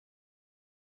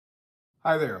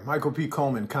Hi there, Michael P.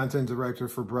 Coleman, Content Director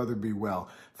for Brother Be Well.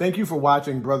 Thank you for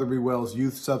watching Brother Be Well's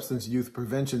Youth Substance Youth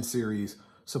Prevention Series,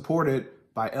 supported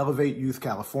by Elevate Youth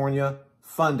California,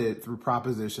 funded through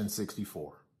Proposition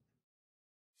 64.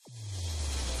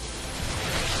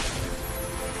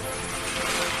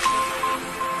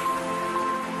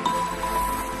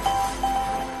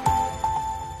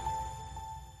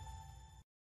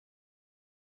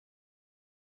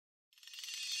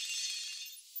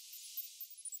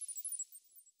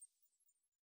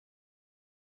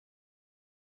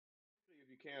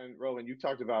 Can, Roland, you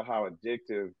talked about how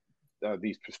addictive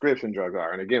these prescription drugs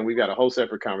are. And again, we've got a whole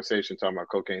separate conversation talking about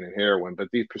cocaine and heroin, but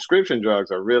these prescription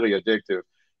drugs are really addictive.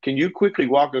 Can you quickly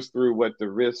walk us through what the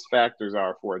risk factors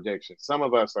are for addiction? Some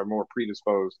of us are more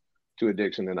predisposed to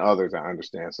addiction than others, I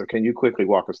understand. So can you quickly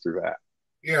walk us through that?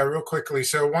 Yeah, real quickly.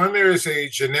 So one, there is a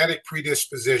genetic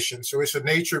predisposition. So it's a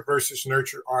nature versus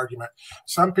nurture argument.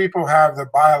 Some people have the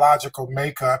biological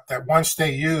makeup that once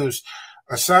they use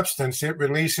a substance, it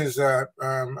releases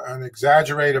an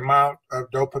exaggerated amount of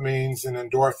dopamines and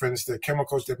endorphins, the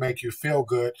chemicals that make you feel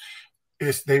good.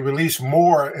 They release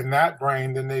more in that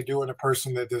brain than they do in a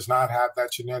person that does not have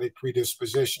that genetic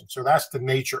predisposition. So that's the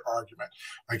nature argument.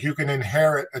 Like you can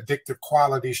inherit addictive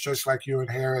qualities just like you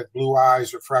inherit blue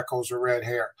eyes or freckles or red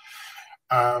hair.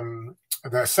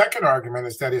 The second argument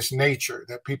is that it's nature,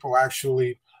 that people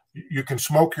actually, you can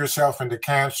smoke yourself into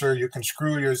cancer, you can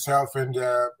screw yourself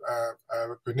into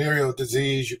venereal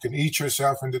disease, you can eat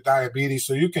yourself into diabetes,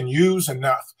 so you can use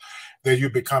enough that you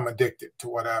become addicted to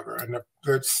whatever. And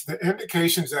the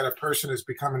indications that a person is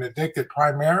becoming addicted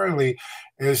primarily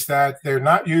is that they're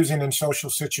not using in social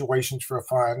situations for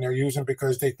fun. They're using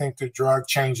because they think the drug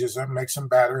changes them, makes them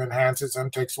better, enhances them,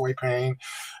 takes away pain,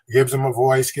 gives them a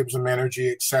voice, gives them energy,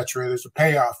 etc. There's a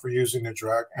payoff for using the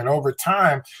drug. And over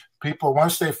time, people,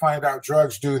 once they find out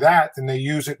drugs do that, then they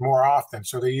use it more often.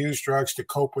 So they use drugs to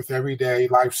cope with everyday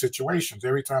life situations.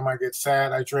 Every time I get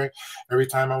sad, I drink. Every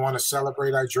time I want to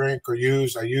celebrate, I drink or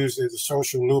use. I use it as a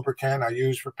social lubricant. I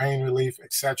use for pain relief,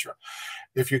 etc.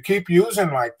 If you keep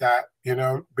using like that, you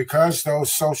know, because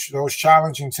those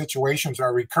challenging situations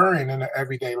are recurring in the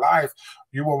everyday life,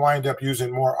 you will wind up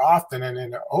using more often. And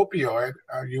in the opioid,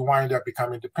 you wind up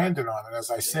becoming dependent on it.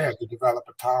 As I said, you develop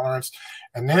a tolerance.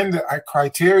 And then the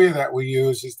criteria that we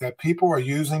use is that people are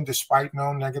using despite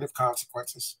known negative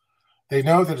consequences. They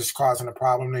know that it's causing a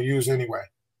problem. They use anyway.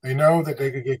 They know that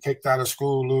they could get kicked out of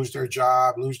school, lose their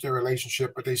job, lose their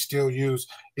relationship, but they still use,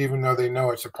 even though they know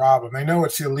it's a problem. They know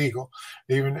it's illegal,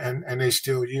 and they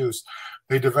still use.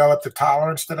 They develop the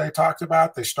tolerance that I talked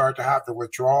about. They start to have the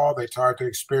withdrawal. They start to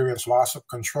experience loss of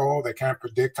control. They can't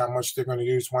predict how much they're going to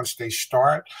use once they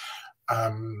start.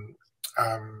 And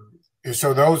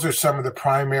so those are some of the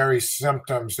primary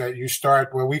symptoms that you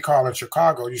start, what we call in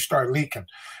Chicago, you start leaking.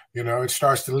 You know, it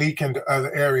starts to leak into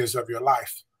other areas of your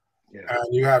life. Yeah.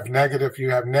 And you have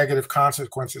negative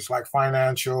consequences like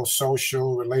financial,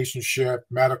 social, relationship,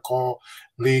 medical,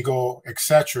 legal,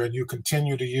 etc. And you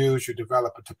continue to use, you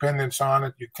develop a dependence on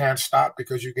it. You can't stop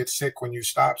because you get sick when you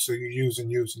stop. So you use and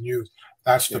use and use.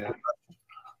 That's the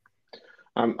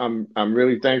progression. I'm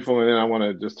really thankful, and then I want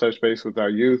to just touch base with our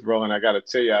youth, Roland. I got to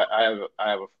tell you, I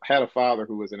had a father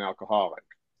who was an alcoholic,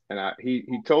 and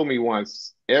he told me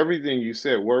once everything you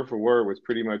said word for word was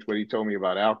pretty much what he told me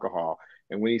about alcohol.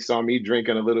 And when he saw me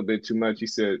drinking a little bit too much, he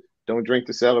said, "Don't drink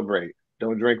to celebrate.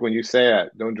 Don't drink when you're sad.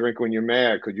 Don't drink when you're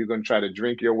mad, because you're going to try to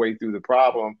drink your way through the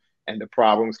problem, and the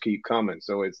problems keep coming."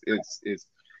 So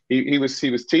he was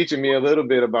teaching me a little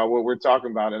bit about what we're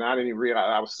talking about, and I didn't even realize.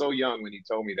 I was so young when he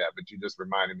told me that, but you just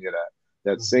reminded me of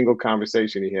that single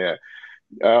conversation he had.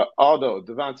 Aldo,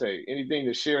 Devontae, anything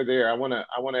to share there? I want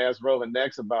to ask Roland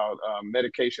next about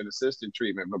medication assisted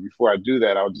treatment, but before I do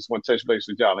that, I just want to touch base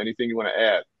with y'all. Anything you want to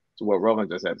add to what Roland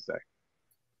just had to say?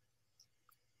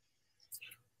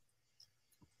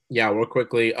 Yeah, real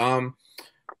quickly. I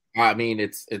mean,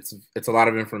 it's a lot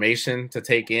of information to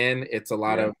take in. It's a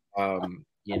lot of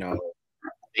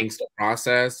things to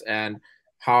process. And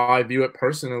how I view it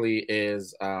personally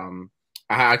is, I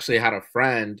actually had a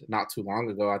friend not too long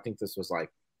ago. I think this was like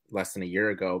less than a year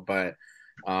ago, but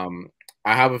I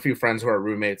have a few friends who are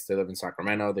roommates. They live in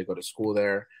Sacramento. They go to school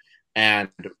there. And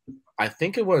I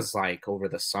think it was like over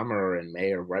the summer in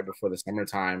May or right before the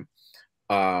summertime,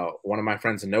 one of my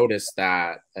friends noticed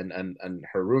that, and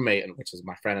her roommate, which is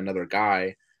my friend, another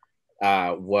guy,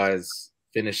 was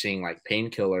finishing like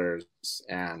painkillers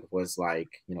and was like,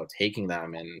 taking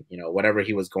them, and, whatever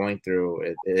he was going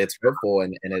through, it's hurtful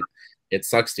and it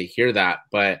sucks to hear that,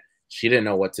 but she didn't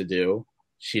know what to do.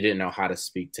 she didn't know how to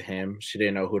speak to him. She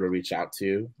didn't know who to reach out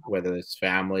to, whether it's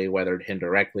family, whether him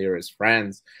directly or his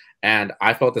friends. And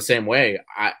I felt the same way.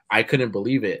 I couldn't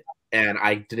believe it. And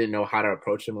I didn't know how to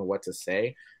approach him and what to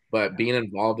say. But being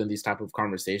involved in these type of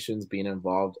conversations, being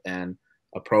involved in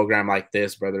a program like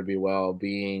this, Brother Be Well,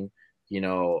 being,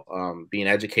 being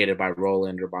educated by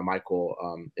Roland or by Michael,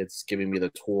 it's giving me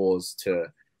the tools to,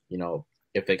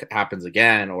 if it happens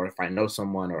again, or if I know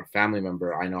someone or a family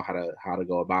member, I know how to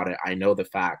go about it. I know the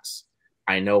facts.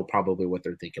 I know probably what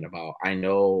they're thinking about. I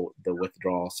know the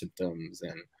withdrawal symptoms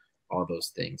and all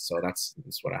those things. So that's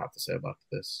what I have to say about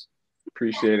this.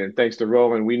 Appreciate it. And thanks to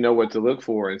Roland, we know what to look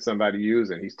for in somebody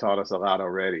using. He's taught us a lot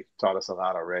already.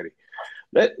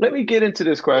 Let me get into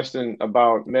this question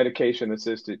about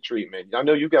medication-assisted treatment. I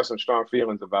know you've got some strong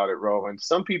feelings about it, Roland.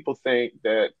 Some people think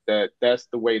that's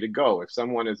the way to go. If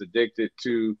someone is addicted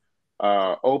to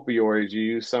opioids, you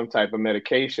use some type of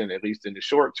medication, at least in the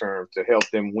short term, to help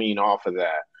them wean off of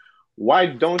that. Why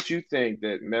don't you think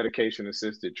that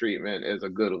medication-assisted treatment is a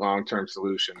good long-term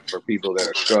solution for people that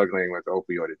are struggling with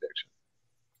opioid addiction?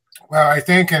 Well, I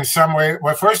think in some way,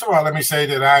 well, first of all, let me say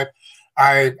that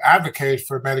I advocate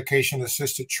for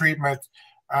medication-assisted treatment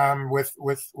with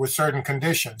certain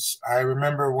conditions. I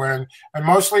remember and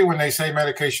mostly when they say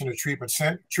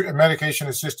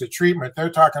medication-assisted treatment, they're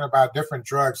talking about different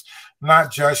drugs,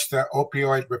 not just the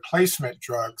opioid replacement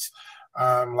drugs,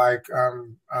 like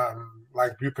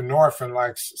buprenorphine,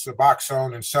 like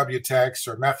Suboxone and Subutex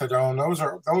or methadone.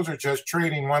 Those are just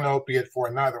trading one opiate for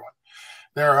another one.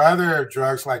 There are other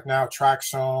drugs like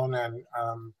naltrexone and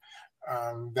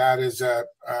that is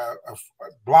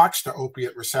blocks the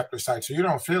opiate receptor site, so you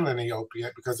don't feel any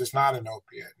opiate because it's not an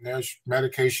opiate. And there's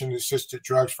medication-assisted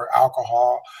drugs for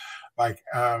alcohol, like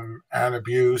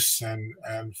Antabuse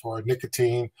and for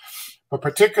nicotine. But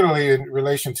particularly in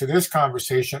relation to this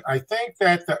conversation, I think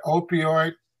that the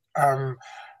opioid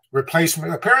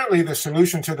replacement, apparently the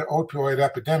solution to the opioid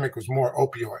epidemic was more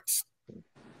opioids.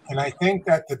 And I think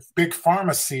that the big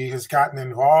pharmacy has gotten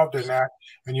involved in that.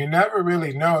 And you never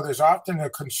really know. There's often a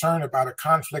concern about a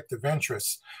conflict of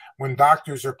interest when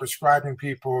doctors are prescribing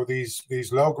people these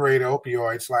low-grade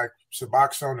opioids like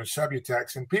Suboxone and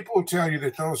Subutex. And people will tell you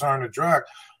that those aren't a drug.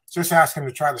 Just ask them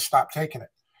to try to stop taking it.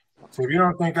 So if you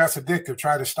don't think that's addictive,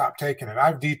 try to stop taking it.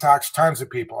 I've detoxed tons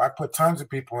of people. I put tons of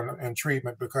people in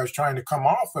treatment because trying to come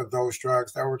off of those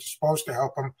drugs that were supposed to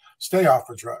help them stay off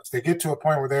of drugs. They get to a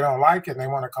point where they don't like it and they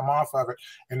want to come off of it,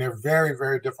 and they're very,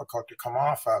 very difficult to come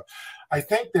off of. I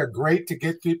think they're great to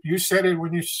get to. You said it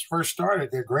when you first started.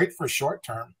 They're great for short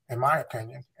term, in my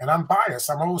opinion. And I'm biased.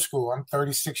 I'm old school. I'm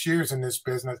 36 years in this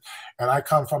business, and I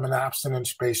come from an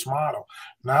abstinence-based model.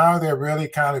 Now they're really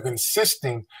kind of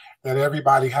insisting that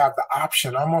everybody have the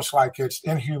option, almost like it's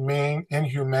inhumane,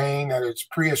 that it's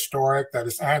prehistoric, that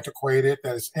it's antiquated,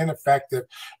 that it's ineffective.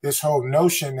 This whole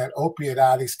notion that opiate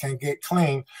addicts can get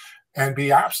clean and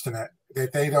be abstinent,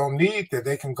 that they don't need, that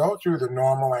they can go through the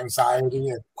normal anxiety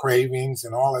and cravings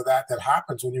and all of that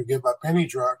happens when you give up any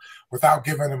drug without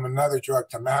giving them another drug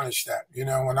to manage that.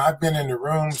 When I've been in the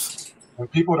rooms when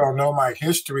people don't know my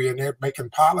history and they're making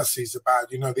policies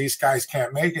about, these guys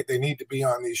can't make it, they need to be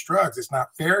on these drugs. It's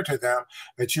not fair to them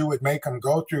that you would make them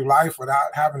go through life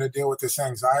without having to deal with this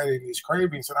anxiety and these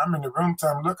cravings. And I'm in the room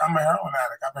telling them, look, I'm a heroin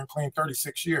addict. I've been clean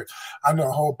 36 years. I know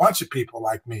a whole bunch of people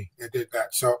like me that did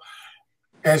that. So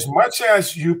as much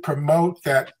as you promote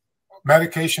that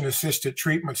medication-assisted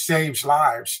treatment saves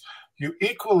lives, you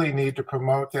equally need to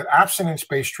promote that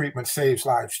abstinence-based treatment saves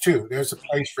lives too. There's a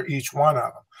place for each one of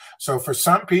them. So for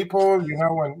some people,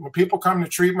 when people come to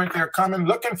treatment, they're coming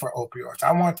looking for opioids.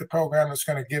 I want the program that's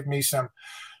going to give me some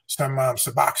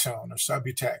Suboxone or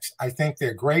Subutex. I think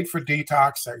they're great for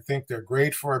detox. I think they're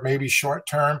great for maybe short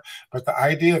term. But the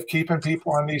idea of keeping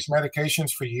people on these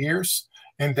medications for years,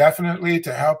 indefinitely,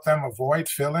 to help them avoid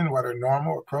feeling what are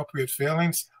normal, appropriate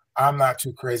feelings, I'm not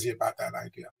too crazy about that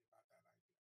idea.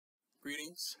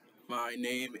 Greetings. My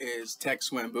name is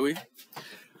Tex Wambui.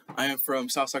 I am from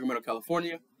South Sacramento,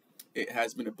 California. It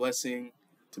has been a blessing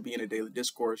to be in a daily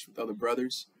discourse with other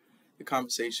brothers. The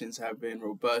conversations have been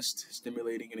robust,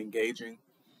 stimulating, and engaging.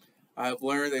 I have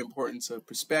learned the importance of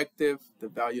perspective, the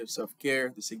value of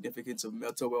self-care, the significance of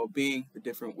mental well-being, the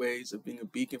different ways of being a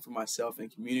beacon for myself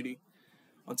and community.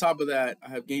 On top of that, I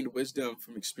have gained wisdom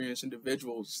from experienced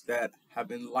individuals that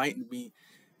have enlightened me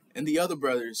and the other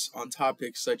brothers on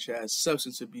topics such as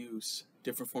substance abuse,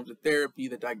 different forms of therapy,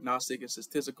 the Diagnostic and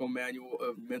Statistical Manual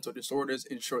of Mental Disorders,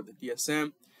 in short, the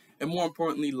DSM, and more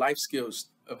importantly, life skills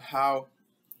of how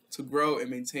to grow and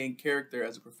maintain character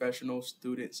as a professional,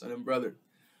 student, son, and brother.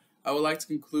 I would like to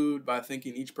conclude by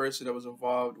thanking each person that was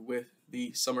involved with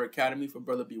the Summer Academy for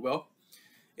Brother Be Well.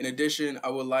 In addition, I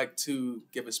would like to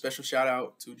give a special shout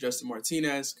out to Justin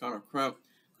Martinez, Connor Crump,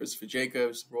 Christopher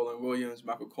Jacobs, Roland Williams,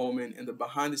 Michael Coleman, and the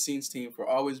behind-the-scenes team for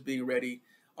always being ready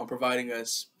on providing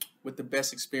us with the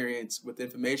best experience with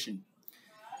information.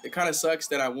 It kind of sucks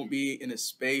that I won't be in a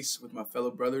space with my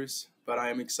fellow brothers, but I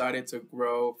am excited to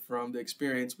grow from the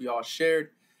experience we all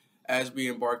shared as we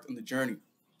embarked on the journey.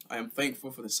 I am thankful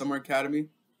for the Summer Academy,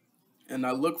 and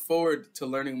I look forward to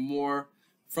learning more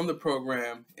from the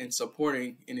program and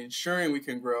supporting and ensuring we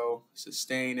can grow,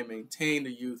 sustain, and maintain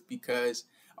the youth, because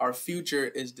our future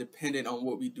is dependent on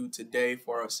what we do today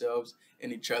for ourselves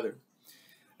and each other.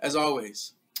 As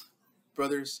always,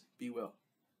 brothers, be well.